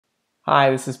Hi,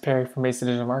 this is Perry from Basic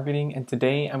Digital Marketing, and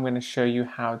today I'm going to show you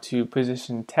how to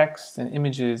position text and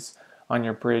images on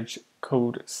your bridge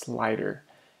code slider.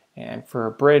 And for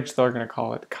a bridge, they're going to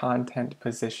call it content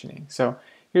positioning. So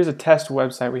here's a test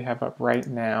website we have up right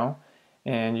now,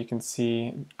 and you can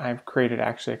see I've created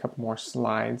actually a couple more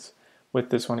slides with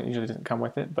this one. It usually doesn't come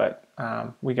with it, but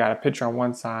we got a picture on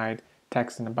one side,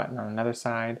 text and a button on another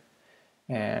side,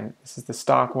 and this is the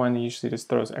stock one. It usually just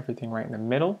throws everything right in the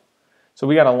middle. So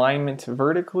we got alignment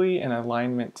vertically and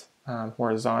alignment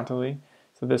horizontally.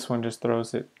 So this one just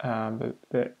throws it,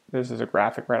 this is a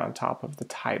graphic right on top of the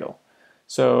title.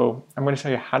 So I'm going to show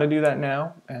you how to do that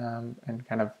now and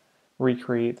kind of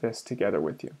recreate this together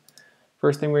with you.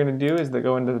 First thing we're going to do is to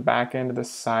go into the back end of the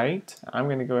site. I'm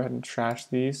going to go ahead and trash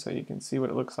these so you can see what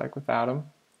it looks like without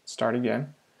them. Start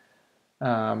again.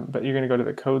 But you're going to go to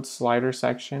the code slider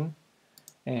section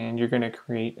and you're going to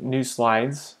create new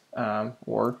slides.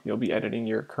 Or you'll be editing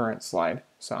your current slide.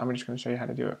 So I'm just going to show you how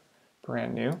to do it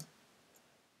brand new.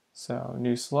 So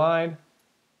new slide.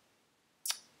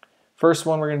 First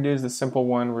one we're going to do is the simple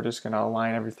one. We're just going to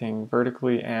align everything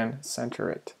vertically and center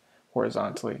it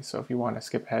horizontally. So if you want to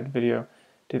skip ahead video,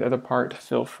 do the other part,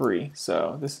 feel free.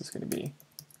 So this is going to be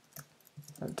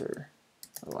center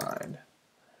aligned.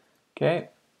 Okay.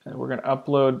 And we're going to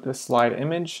upload the slide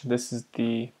image. This is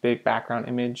the big background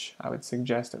image. I would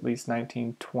suggest at least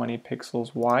 1920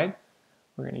 pixels wide.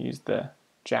 We're going to use the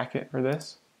jacket for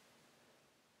this.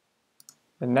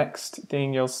 The next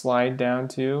thing you'll slide down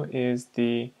to is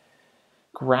the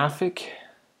graphic,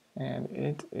 and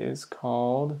it is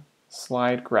called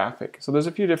slide graphic. So there's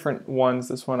a few different ones.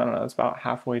 This one, I don't know, it's about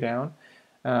halfway down.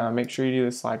 Make sure you do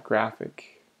the slide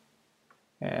graphic.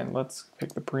 And let's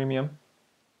pick the premium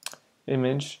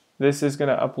image. This is going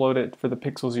to upload it for the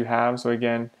pixels you have. So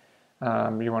again,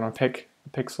 you want to pick a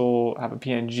pixel, have a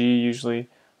PNG usually,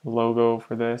 logo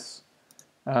for this,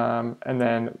 and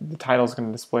then the title is going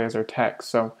to display as our text.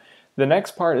 So the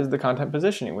next part is the content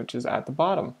positioning, which is at the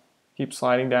bottom. Keep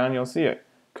sliding down, you'll see it.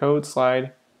 Code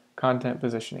slide content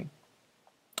positioning.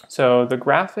 So the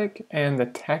graphic and the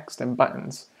text and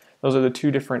buttons, those are the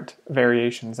two different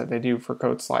variations that they do for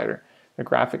Code Slider. The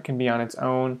graphic can be on its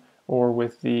own or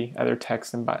with the other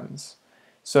text and buttons.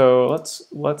 So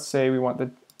let's say we want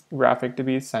the graphic to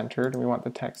be centered and we want the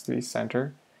text to be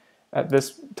centered. At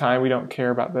this time we don't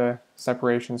care about the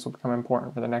separations, will become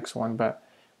important for the next one, but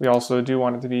we also do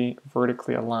want it to be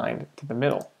vertically aligned to the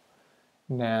middle.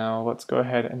 Now let's go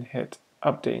ahead and hit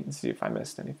update and see if I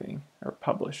missed anything, or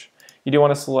publish. You do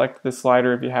want to select the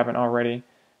slider if you haven't already.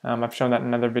 I've shown that in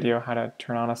another video, how to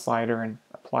turn on a slider and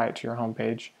apply it to your home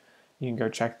page. You can go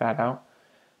check that out.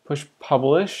 Push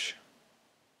publish,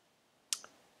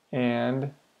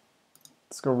 and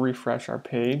let's go refresh our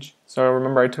page. So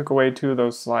remember, I took away two of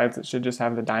those slides. It should just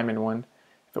have the diamond one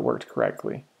if it worked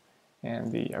correctly,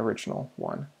 and the original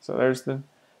one. So there's the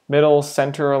middle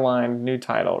center aligned new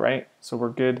title, right? So we're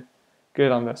good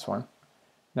on this one.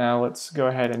 Now let's go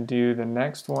ahead and do the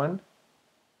next one.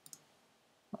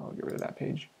 I'll get rid of that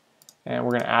page. And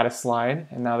we're going to add a slide,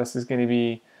 and now this is going to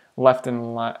be left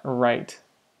and right.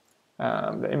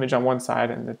 The image on one side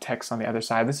and the text on the other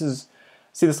side. I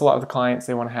see this a lot with clients.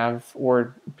 They want to have,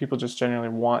 or people just generally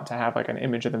want to have like an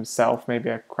image of themselves, maybe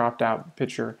a cropped out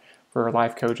picture for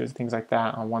life coaches, things like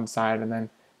that on one side, and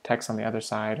then text on the other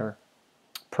side, or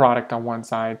product on one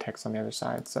side, text on the other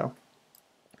side. So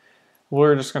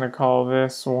we're just going to call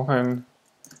this one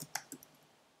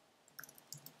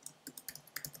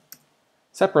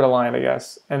separate aligned, I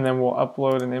guess, and then we'll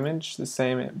upload an image, the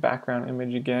same background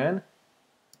image again.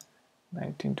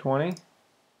 1920.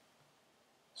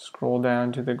 Scroll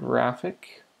down to the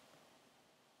graphic.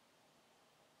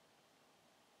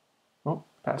 Oh,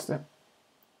 passed it.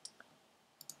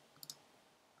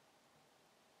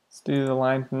 Let's do the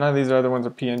line. None of these other ones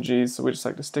are PNGs, so we just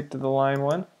like to stick to the line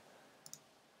one.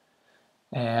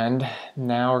 And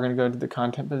now we're going to go to the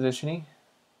content positioning.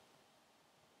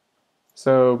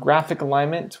 So graphic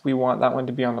alignment, we want that one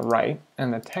to be on the right,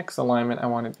 and the text alignment, I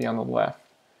want it to be on the left.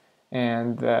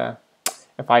 And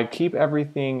if I keep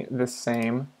everything the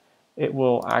same, it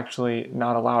will actually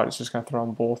not allow it. It's just going to throw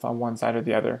them both on one side or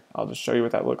the other. I'll just show you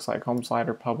what that looks like. Home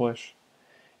slider, publish.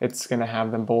 It's going to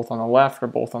have them both on the left or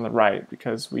both on the right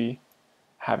because we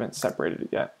haven't separated it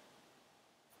yet.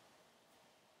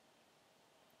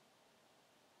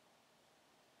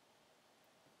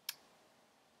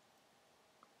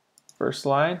 First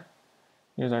slide.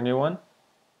 Here's our new one.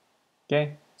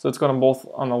 Okay, so it's going to both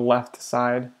on the left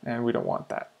side, and we don't want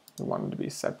that. We want them to be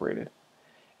separated.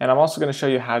 And I'm also going to show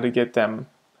you how to get them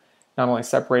not only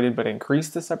separated, but increase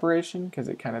the separation, because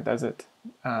it kind of does it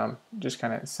just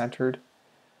kind of centered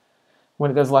when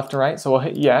it does left to right. So we'll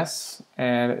hit yes,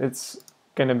 and it's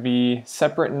going to be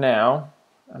separate now.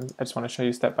 I just want to show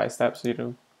you step by step so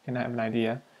you can have an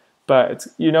idea. But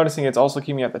you're noticing it's also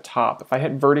keeping at the top. If I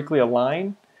hit vertically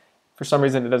align, for some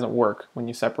reason it doesn't work when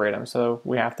you separate them. So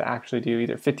we have to actually do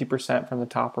either 50% from the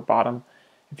top or bottom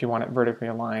if you want it vertically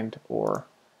aligned, or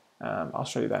I'll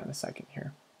show you that in a second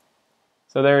here.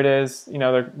 So there it is. You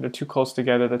know, they're too close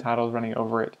together. The title is running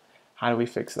over it. How do we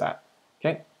fix that?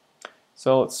 Okay.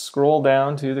 So let's scroll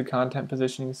down to the content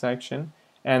positioning section,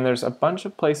 and there's a bunch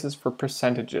of places for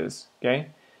percentages. Okay.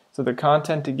 So the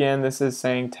content, again, this is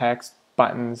saying text,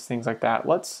 buttons, things like that.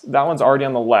 That one's already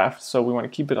on the left, so we want to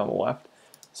keep it on the left.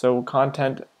 So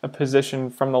content, a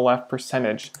position from the left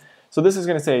percentage. So this is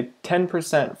going to say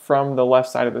 10% from the left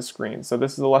side of the screen. So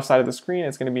this is the left side of the screen.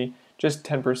 It's going to be just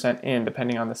 10% in,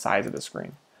 depending on the size of the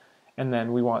screen. And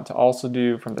then we want to also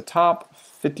do from the top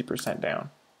 50% down.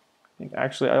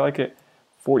 Actually, I like it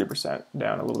 40%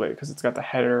 down a little bit because it's got the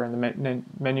header and the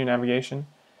menu navigation.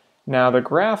 Now the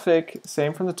graphic,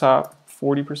 same from the top,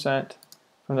 40%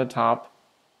 from the top,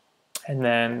 and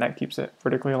then that keeps it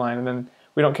vertically aligned. And then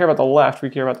we don't care about the left, we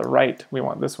care about the right. We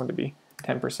want this one to be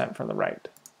 10% from the right.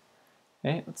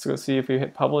 Okay, let's go see if we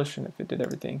hit publish and if it did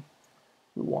everything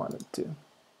we wanted to.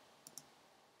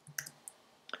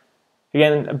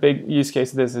 Again, a big use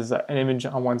case of this is an image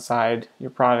on one side, your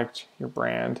product, your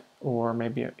brand, or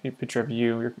maybe a picture of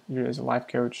you as a life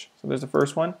coach. So there's the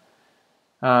first one.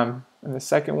 And the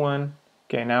second one,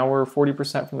 okay, now we're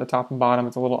 40% from the top and bottom.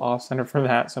 It's a little off center from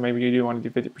that, so maybe you do want to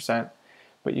do 50%,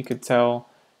 but you could tell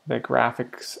the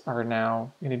graphics are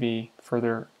now going to be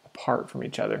further apart from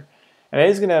each other. And it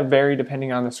is going to vary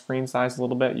depending on the screen size a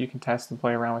little bit. You can test and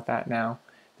play around with that now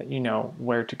that you know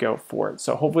where to go for it.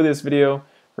 So hopefully this video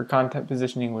for content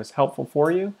positioning was helpful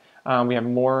for you. We have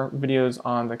more videos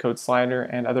on the Qode Slider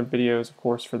and other videos, of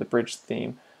course, for the bridge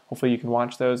theme. Hopefully you can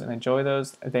watch those and enjoy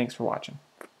those. Thanks for watching.